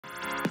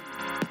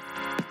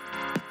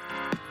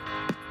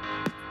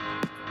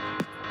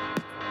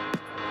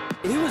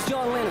Who was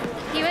John Lennon?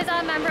 He was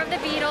a member of the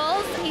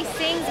Beatles. He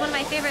sings one of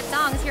my favorite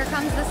songs, Here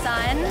Comes the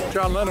Sun.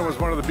 John Lennon was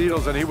one of the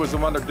Beatles, and he was the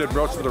one that did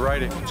most of the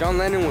writing. John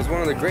Lennon was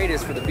one of the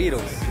greatest for the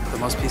Beatles. The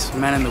most peaceful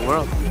man in the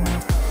world.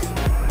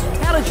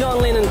 How did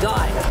John Lennon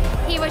die?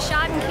 He was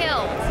shot and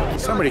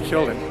killed. Somebody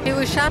killed him. He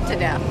was shot to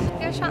death.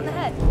 He was shot in the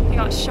head. He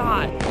got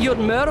shot. You'd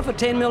murder for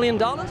 $10 million?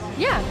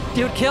 Yeah.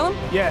 You'd kill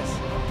him? Yes.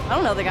 I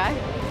don't know the guy.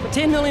 For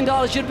 $10 million,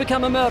 you'd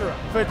become a murderer.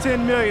 For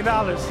 $10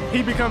 million,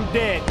 he become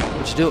dead.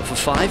 Would you do it for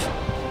 5?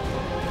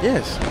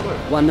 Yes.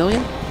 1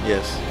 million?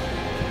 Yes.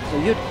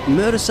 So you'd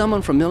murder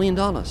someone for $1 million?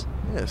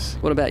 Yes.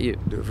 What about you?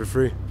 Do it for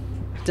free.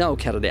 Don't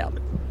cut it out.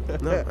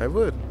 No, I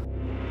would.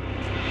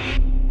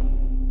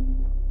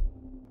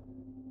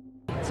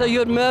 So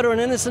you'd murder an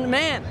innocent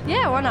man?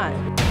 Yeah, why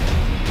not?